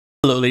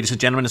Hello ladies and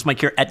gentlemen, it's Mike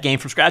here at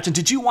Gamefromscratch, and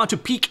did you want to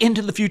peek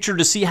into the future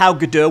to see how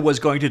Godot was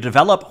going to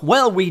develop?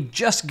 Well, we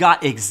just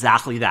got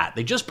exactly that.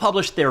 They just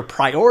published their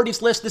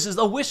priorities list. This is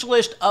a wish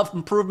list of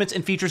improvements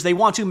and features they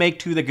want to make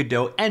to the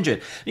Godot engine.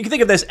 You can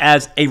think of this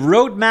as a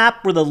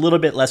roadmap with a little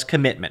bit less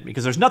commitment,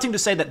 because there's nothing to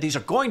say that these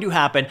are going to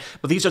happen,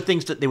 but these are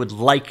things that they would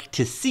like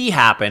to see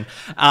happen.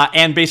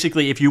 And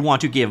basically, if you want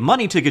to give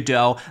money to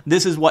Godot,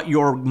 this is what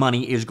your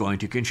money is going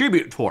to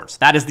contribute towards.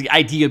 That is the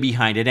idea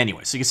behind it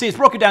anyway. So you can see it's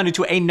broken down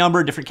into a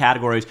number of different categories: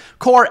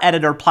 core,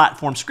 editor,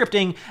 platform,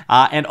 scripting,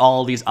 and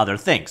all these other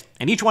things.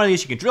 And each one of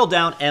these you can drill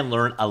down and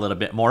learn a little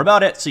bit more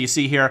about it. So you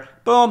see here,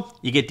 boom,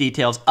 you get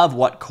details of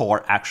what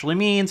core actually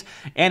means.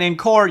 And in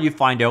core, you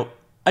find out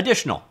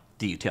additional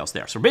details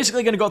there. So we're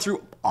basically going to go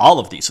through all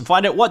of these and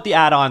find out what the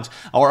add-ons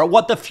or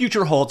what the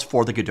future holds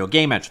for the Godot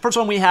game engine. First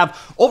one, we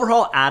have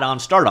overhaul add-on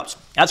startups.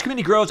 As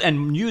community grows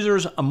and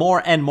users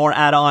more and more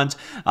add-ons,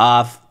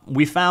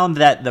 we found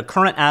that the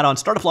current add-on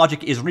startup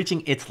logic is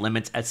reaching its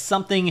limits as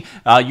something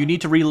you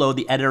need to reload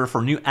the editor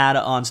for new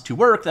add-ons to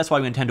work. That's why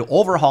we intend to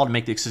overhaul to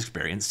make this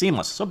experience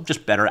seamless. So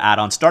just better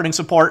add-on starting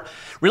support,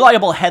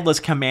 reliable headless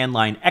command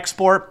line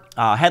export.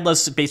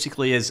 Headless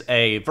basically is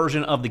a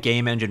version of the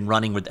game engine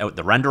running without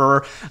the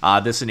renderer.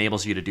 This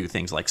enables you to do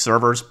things like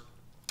servers.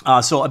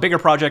 So a bigger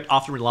project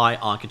often rely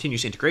on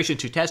continuous integration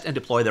to test and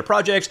deploy their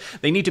projects.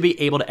 They need to be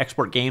able to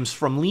export games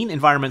from lean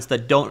environments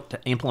that don't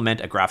implement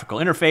a graphical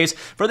interface.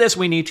 For this,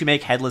 we need to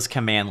make headless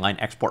command line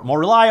export more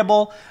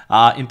reliable,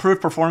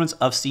 improve performance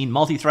of scene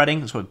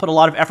multi-threading. So we put a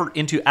lot of effort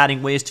into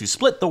adding ways to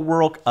split the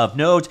world of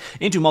nodes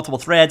into multiple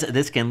threads.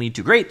 This can lead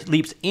to great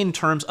leaps in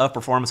terms of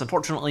performance.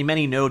 Unfortunately,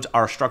 many nodes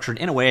are structured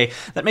in a way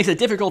that makes it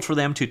difficult for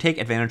them to take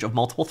advantage of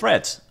multiple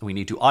threads. We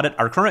need to audit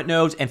our current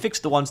nodes and fix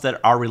the ones that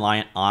are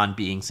reliant on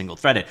being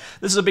single-threaded.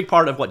 This is a big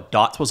part of what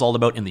DOTS was all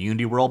about in the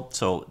Unity world.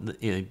 So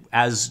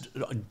as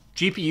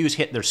GPUs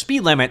hit their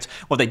speed limits,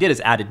 what they did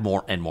is added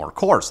more and more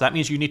cores. So that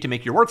means you need to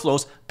make your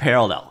workflows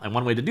parallel. And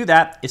one way to do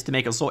that is to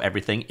make it so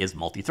everything is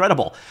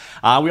multi-threadable.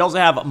 We also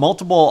have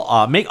multiple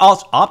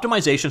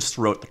optimizations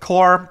throughout the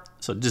core.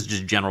 So just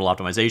general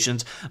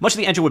optimizations. Much of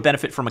the engine would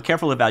benefit from a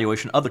careful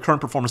evaluation of the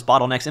current performance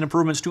bottlenecks and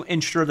improvements to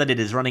ensure that it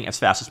is running as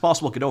fast as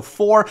possible. Godot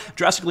 4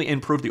 drastically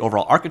improved the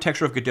overall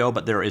architecture of Godot,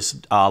 but there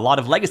is a lot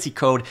of legacy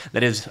code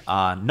that is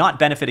not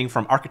benefiting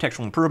from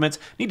architectural improvements.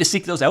 Need to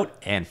seek those out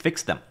and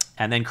fix them.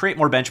 And then create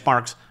more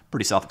benchmarks.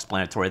 Pretty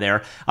self-explanatory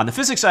there. On the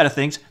physics side of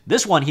things,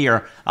 this one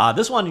here,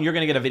 this one you're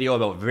going to get a video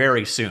about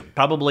very soon,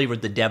 probably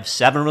with the Dev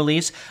 7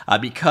 release,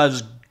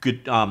 because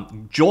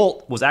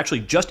Jolt was actually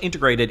just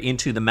integrated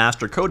into the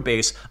master code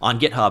base on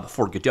GitHub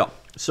for Godot.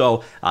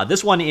 So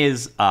this one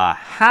is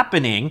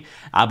happening,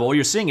 but what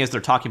you're seeing is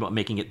they're talking about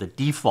making it the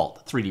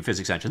default 3D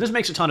physics engine. This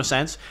makes a ton of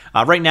sense.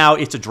 Right now,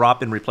 it's a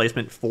drop-in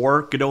replacement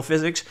for Godot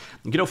physics.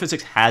 Godot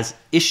physics has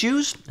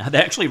issues. They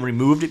actually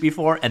removed it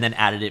before and then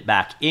added it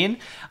back in.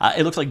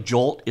 It looks like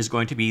Jolt is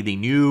going to be the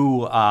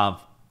new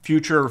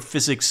future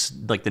physics,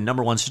 like the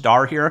 #1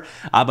 star here.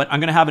 But I'm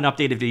going to have an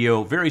updated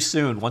video very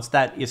soon once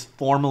that is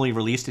formally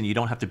released and you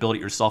don't have to build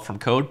it yourself from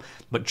code.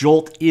 But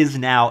Jolt is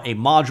now a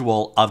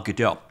module of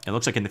Godot. It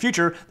looks like in the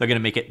future, they're going to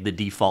make it the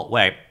default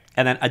way.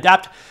 And then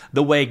adapt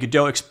the way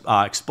Godot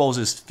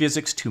exposes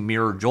physics to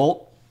mirror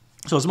Jolt.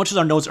 So as much as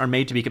our nodes are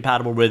made to be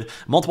compatible with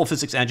multiple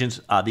physics engines,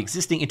 the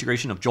existing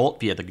integration of Jolt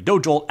via the Godot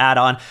Jolt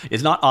add-on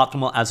is not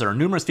optimal, as there are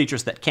numerous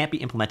features that can't be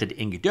implemented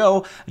in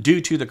Godot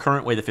due to the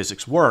current way the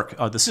physics work,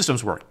 the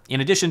systems work.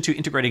 In addition to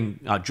integrating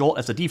Jolt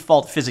as the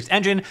default physics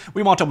engine,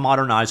 we want to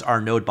modernize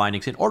our node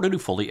bindings in order to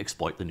fully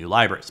exploit the new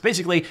libraries.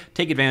 Basically,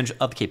 take advantage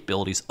of the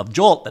capabilities of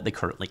Jolt that they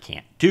currently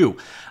can't do.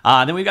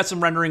 Then we've got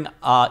some rendering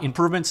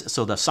improvements.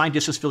 So the signed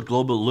distance field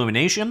global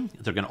illumination,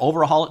 they're going to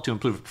overhaul it to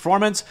improve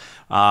performance.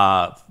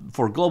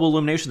 For global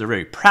illumination, they're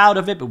very proud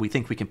of it, but we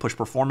think we can push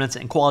performance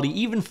and quality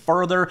even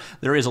further.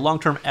 There is a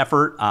long-term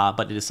effort,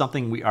 but it is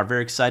something we are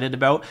very excited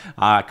about.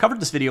 I covered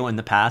this video in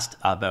the past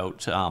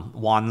about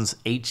Juan's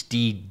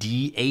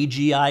HDD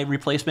AGI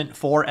replacement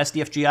for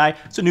SDFGI.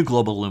 It's a new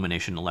global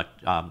illumination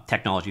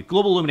technology.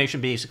 Global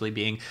illumination basically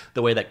being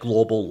the way that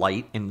global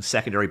light and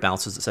secondary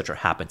bounces, etc.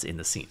 happens in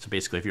the scene. So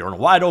basically, if you're in a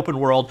wide open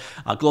world,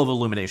 global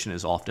illumination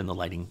is often the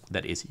lighting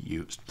that is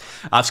used.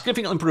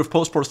 Significantly improve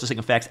post-processing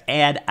effects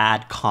and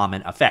add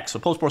common effects. So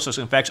post-processing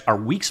effects are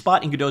weak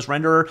spot in Godot's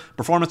renderer.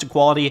 Performance and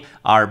quality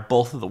are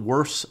both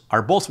worse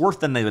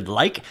than they would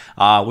like.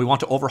 We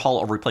want to overhaul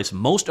or replace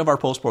most of our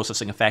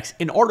post-processing effects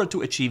in order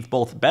to achieve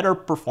both better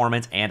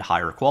performance and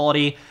higher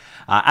quality.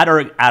 Add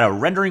a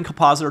rendering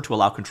compositor to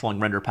allow controlling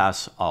render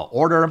pass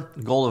order.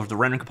 The goal of the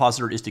rendering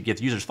compositor is to give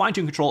users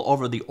fine-tuned control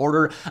over the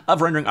order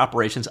of rendering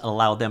operations and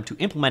allow them to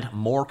implement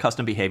more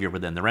custom behavior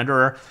within the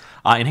renderer.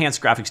 Enhance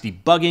graphics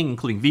debugging,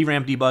 including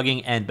VRAM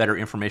debugging and better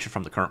information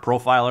from the current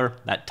profiler.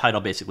 That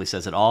title basically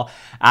says it all.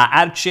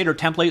 Add shader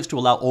templates to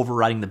allow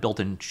overriding the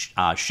built-in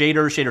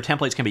shaders. Shader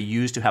templates can be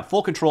used to have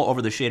full control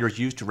over the shaders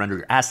used to render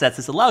your assets.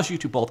 This allows you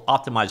to both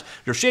optimize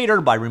your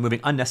shader by removing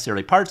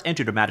unnecessary parts and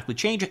to dramatically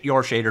change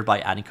your shader by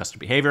adding custom manifest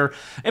behavior.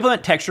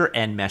 Implement texture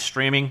and mesh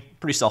streaming.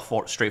 Pretty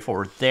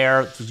straightforward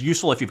there. It's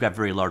useful if you've got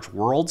very large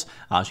worlds,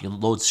 so you can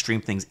load stream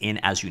things in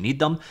as you need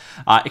them.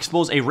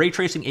 Expose a ray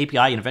tracing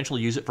API and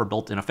eventually use it for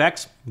built-in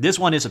effects. This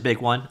one is a big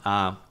one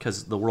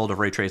because the world of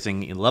ray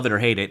tracing, you love it or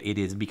hate it, it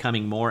is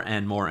becoming more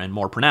and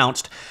more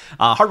pronounced.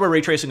 Hardware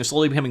ray tracing is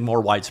slowly becoming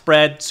more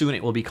widespread. Soon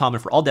it will be common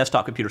for all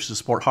desktop computers to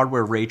support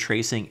hardware ray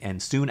tracing, and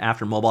soon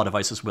after mobile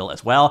devices will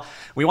as well.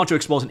 We want to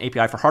expose an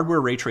API for hardware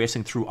ray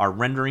tracing through our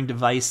rendering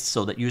device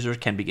so that users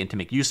can begin to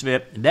make use of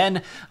it. And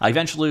then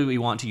eventually we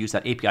want to use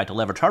that API to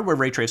leverage hardware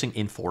ray tracing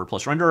in forward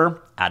plus renderer.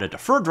 Add a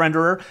deferred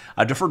renderer.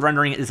 Deferred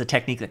rendering is a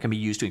technique that can be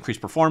used to increase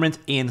performance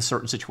in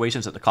certain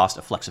situations at the cost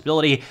of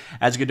flexibility.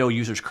 As Godot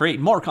users create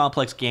more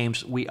complex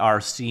games, we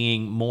are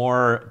seeing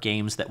more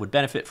games that would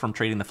benefit from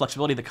trading the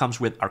flexibility that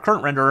comes with our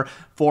current renderer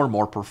for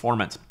more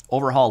performance.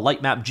 Overhaul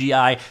Lightmap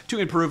GI to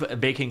improve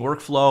baking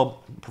workflow,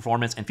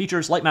 performance, and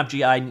features. Lightmap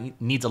GI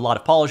needs a lot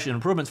of polish and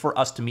improvements for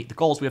us to meet the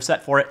goals we have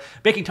set for it.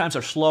 Baking times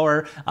are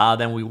slower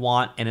than we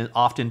want, and it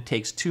often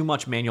takes too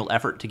much manual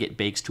effort to get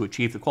bakes to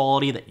achieve the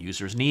quality that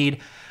users need.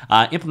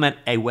 Implement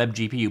a web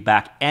GPU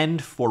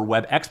backend for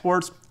web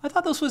exports. I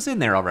thought this was in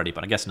there already,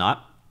 but I guess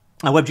not.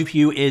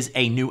 WebGPU is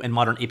a new and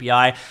modern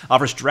API,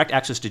 offers direct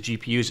access to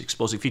GPUs,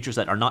 exposing features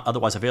that are not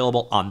otherwise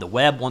available on the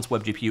web. Once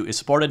WebGPU is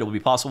supported, it will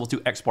be possible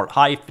to export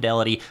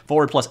high-fidelity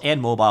forward plus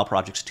and mobile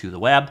projects to the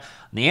web.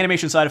 On the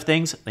animation side of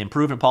things, they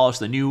improved and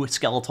polished the new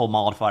skeletal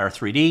modifier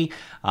 3D.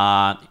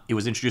 It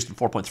was introduced in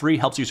 4.3,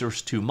 helps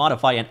users to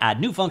modify and add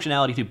new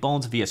functionality to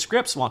bones via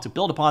scripts. Want to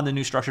build upon the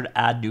new structure to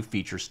add new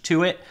features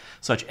to it,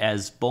 such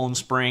as bone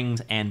springs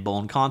and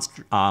bone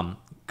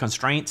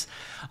constraints,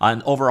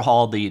 and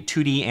overhaul the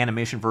 2D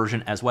animation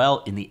version as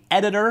well in the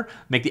editor,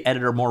 make the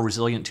editor more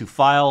resilient to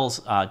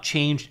files,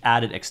 changed,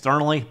 added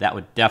externally. That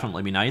would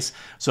definitely be nice.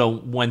 So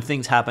when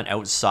things happen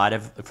outside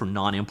of from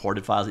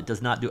non-imported files, it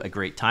does not do a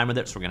great time with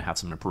it, so we're going to have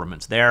some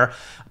improvements there.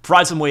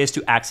 Provide some ways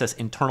to access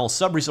internal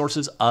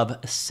sub-resources of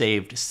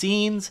saved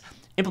scenes.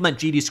 Implement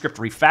GD script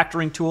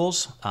refactoring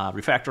tools.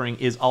 Refactoring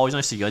is always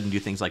nice, so you can do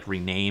things like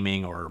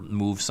renaming or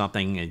move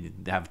something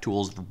and have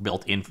tools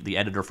built in for the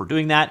editor for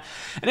doing that.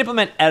 And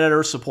implement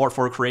editor support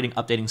for creating,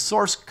 updating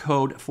source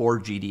code for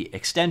GD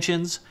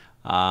extensions.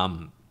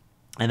 And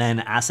then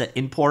asset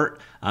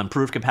import,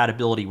 improve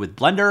compatibility with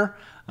Blender.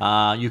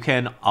 You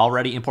can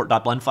already import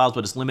 .blend files,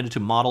 but it's limited to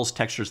models,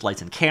 textures,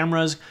 lights, and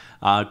cameras.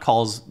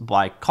 Calls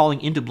by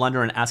calling into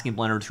Blender and asking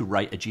Blender to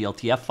write a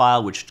GLTF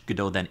file, which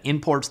Godot then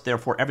imports.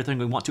 Therefore, everything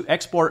we want to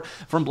export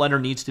from Blender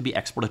needs to be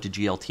exported to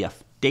GLTF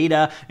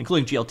data,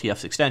 including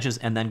GLTF's extensions,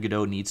 and then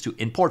Godot needs to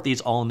import these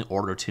all in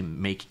order to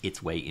make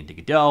its way into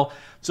Godot.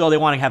 So they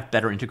want to have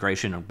better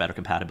integration or better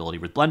compatibility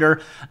with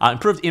Blender.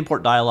 Improved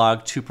import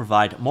dialog to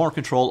provide more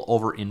control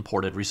over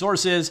imported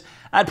resources.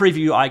 Add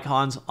preview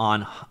icons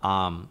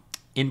on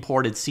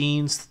imported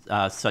scenes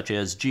such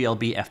as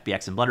GLB,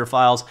 FBX, and Blender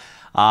files.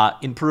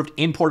 Improved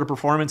importer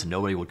performance,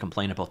 nobody would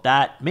complain about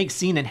that. Make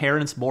scene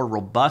inheritance more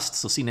robust.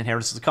 So scene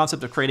inheritance is the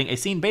concept of creating a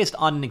scene based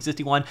on an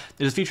existing one.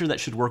 There's a feature that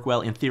should work well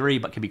in theory,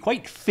 but can be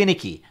quite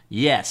finicky.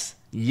 Yes,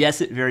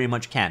 it very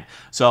much can.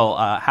 So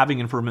having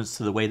improvements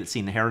to the way that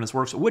scene inheritance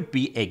works would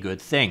be a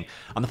good thing.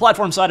 On the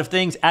platform side of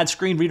things, add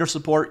screen reader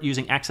support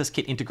using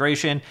AccessKit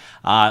integration,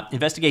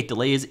 investigate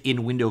delays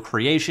in window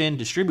creation,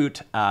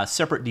 distribute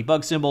separate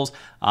debug symbols,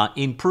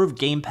 improve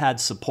gamepad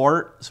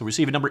support. So we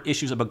receive a number of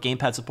issues about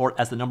gamepad support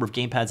as the number of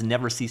gamepads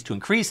never cease to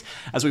increase.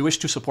 As we wish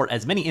to support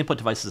as many input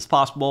devices as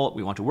possible,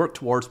 we want to work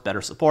towards better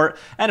support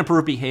and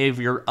improve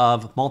behavior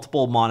of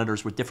multiple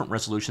monitors with different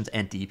resolutions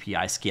and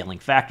DPI scaling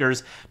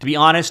factors. To be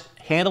honest,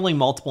 handling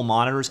multiple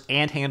monitors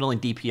and handling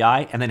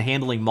DPI and then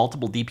handling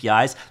multiple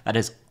DPIs, that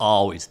has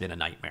always been a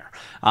nightmare.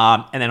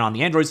 And then on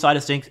the Android side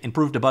of things,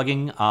 improved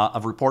debugging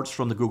of reports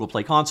from the Google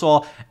Play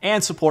console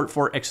and support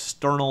for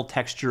external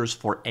textures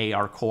for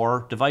AR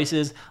Core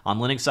devices. On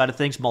Linux side of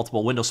things,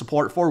 multiple window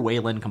support for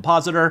Wayland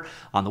Compositor.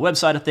 On the web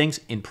side of things,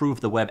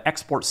 improve the web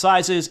export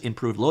sizes,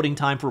 improve loading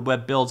time for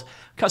web builds,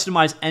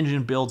 customize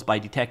engine builds by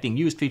detecting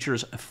used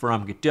features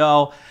from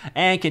Godot,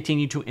 and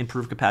continue to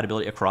improve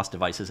compatibility across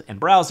devices and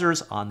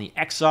browsers. On the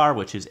XR,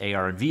 which is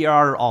AR and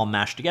VR, all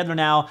mashed together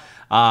now.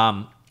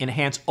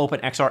 Enhance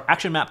OpenXR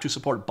Action Map to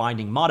support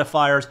binding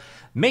modifiers.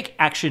 Make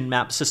Action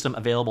Map system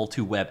available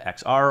to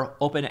WebXR.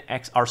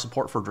 OpenXR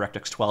support for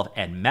DirectX 12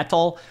 and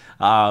Metal.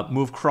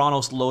 Move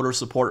Chronos Loader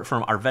support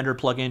from our vendor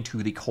plugin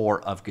to the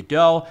core of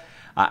Godot.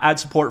 Add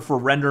support for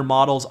render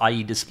models,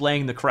 i.e.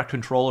 displaying the correct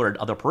controller and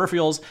other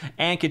peripherals,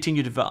 and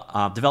continue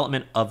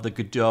development of the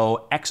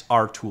Godot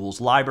XR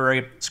tools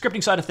library.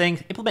 Scripting side of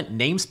things, implement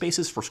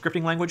namespaces for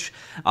scripting language.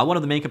 One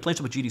of the main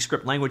complaints with GD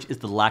script language is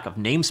the lack of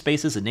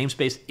namespaces. A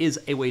namespace is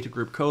a way to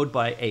group code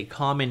by a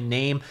common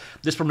name.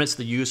 This permits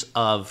the use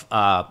of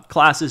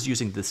classes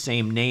using the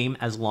same name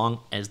as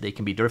long as they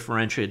can be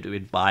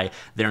differentiated by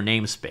their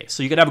namespace.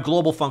 So you could have a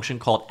global function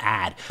called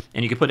add,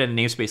 and you could put in a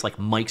namespace like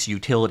Mike's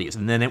Utilities,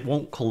 and then it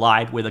won't collide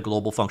tied with a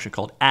global function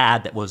called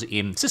add that was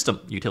in system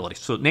utilities.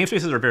 So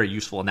namespaces are very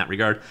useful in that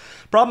regard.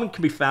 Problem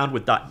can be found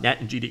with .NET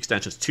and GD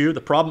extensions too.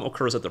 The problem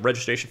occurs at the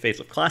registration phase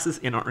of classes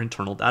in our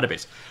internal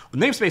database. With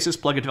namespaces,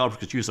 plugin developers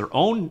could use their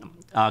own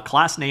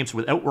class names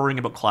without worrying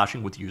about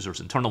clashing with users'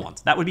 internal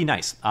ones. That would be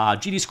nice.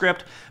 GD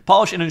script,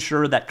 polish and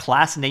ensure that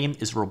class name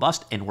is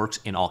robust and works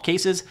in all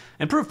cases.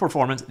 Improve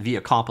performance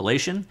via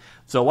compilation.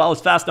 So while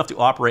it's fast enough to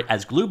operate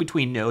as glue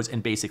between nodes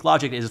and basic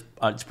logic,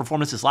 its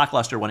performance is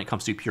lackluster when it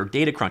comes to pure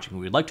data crunching.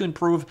 We would like to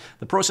improve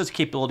the processing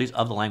capabilities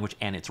of the language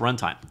and its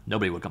runtime.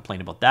 Nobody would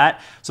complain about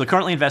that. So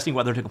currently investing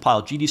whether to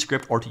compile GD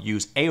script or to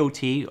use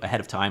AOT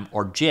ahead of time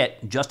or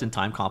JIT,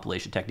 just-in-time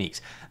compilation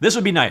techniques. This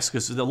would be nice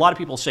because a lot of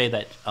people say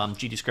that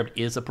GD script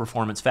is a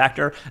performance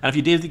factor, and if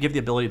you did give the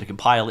ability to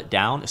compile it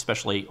down,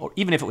 especially, or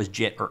even if it was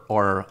JIT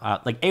or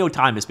like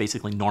AOTime is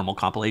basically normal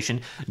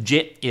compilation,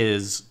 JIT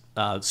is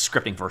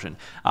scripting version.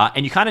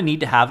 And you kind of need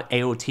to have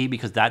AOT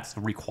because that's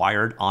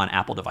required on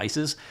Apple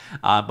devices.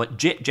 But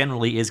JIT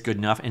generally is good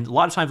enough. And a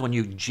lot of times when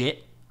you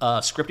JIT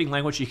scripting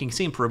language, you can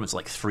see improvements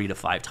like 3 to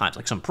 5 times,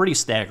 like some pretty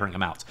staggering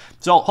amounts.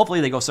 So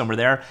hopefully they go somewhere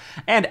there.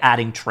 And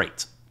adding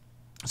traits.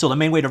 So the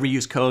main way to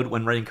reuse code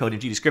when writing code in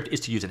GDScript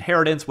is to use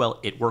inheritance. Well,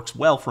 it works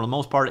well for the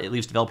most part. It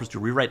leaves developers to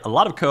rewrite a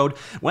lot of code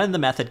when the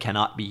method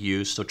cannot be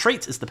used. So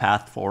traits is the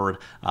path forward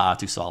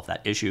to solve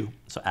that issue.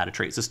 So add a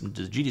trait system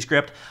to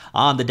GDScript.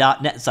 On the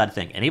 .NET side of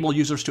thing, enable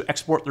users to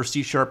export their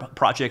C#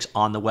 projects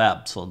on the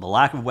web. So the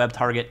lack of web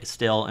target is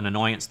still an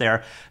annoyance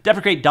there.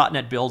 Deprecate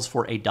 .NET builds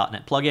for a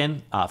 .NET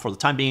plugin. For the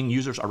time being,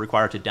 users are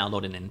required to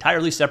download an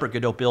entirely separate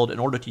Godot build in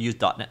order to use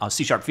 .NET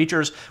C#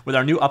 features. With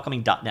our new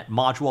upcoming .NET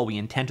module, we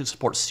intend to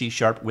support C#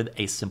 with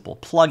a simple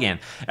plugin.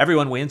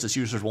 Everyone wins as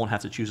users won't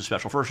have to choose a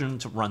special version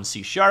to run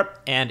C#,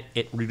 and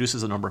it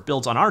reduces the number of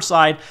builds on our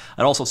side.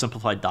 It also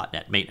simplified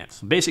 .NET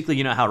maintenance. Basically,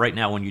 you know how right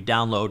now when you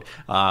download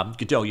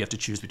Godot, you have to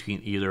choose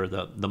between either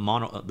the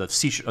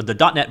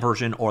 .NET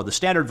version or the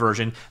standard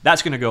version.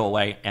 That's going to go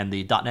away, and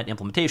the .NET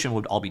implementation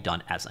would all be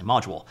done as a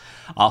module.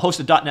 Host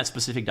a .NET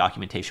specific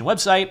documentation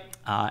website,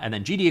 and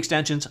then GD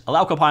extensions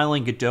allow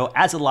compiling Godot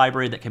as a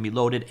library that can be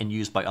loaded and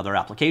used by other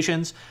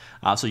applications.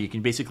 So you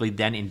can basically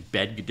then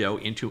embed Godot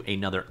into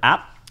another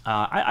app.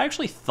 I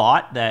actually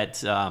thought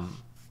that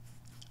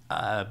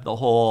the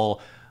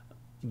whole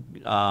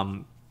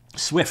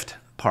Swift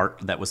part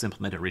that was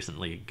implemented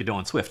recently, Godot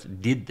and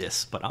Swift, did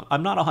this, but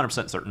I'm not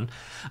 100% certain.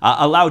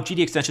 Allow GD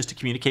extensions to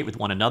communicate with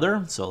one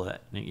another, so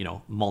that, you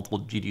know,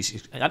 multiple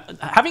GDs.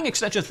 Having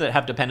extensions that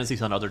have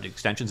dependencies on other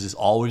extensions is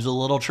always a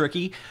little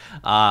tricky,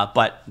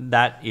 but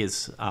that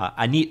is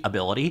a neat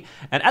ability.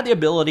 And add the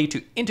ability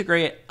to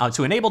integrate,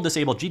 to enable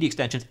disable GD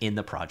extensions in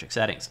the project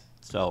settings.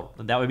 So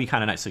that would be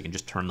kind of nice. So you can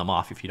just turn them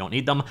off if you don't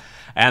need them.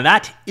 And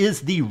that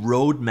is the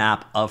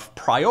roadmap of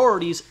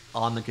priorities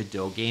on the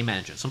Godot game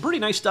engine. Some pretty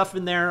nice stuff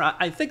in there.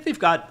 I think they've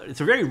got,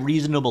 it's a very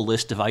reasonable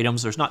list of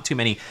items. There's not too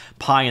many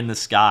pie in the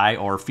sky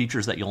or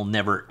features that you'll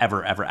never,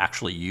 ever, ever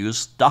actually use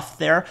stuff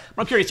there.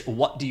 But I'm curious,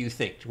 what do you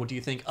think? What do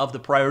you think of the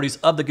priorities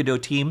of the Godot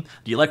team?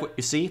 Do you like what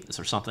you see? Is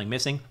there something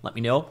missing? Let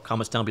me know.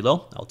 Comments down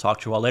below. I'll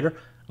talk to you all later.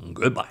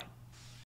 Goodbye.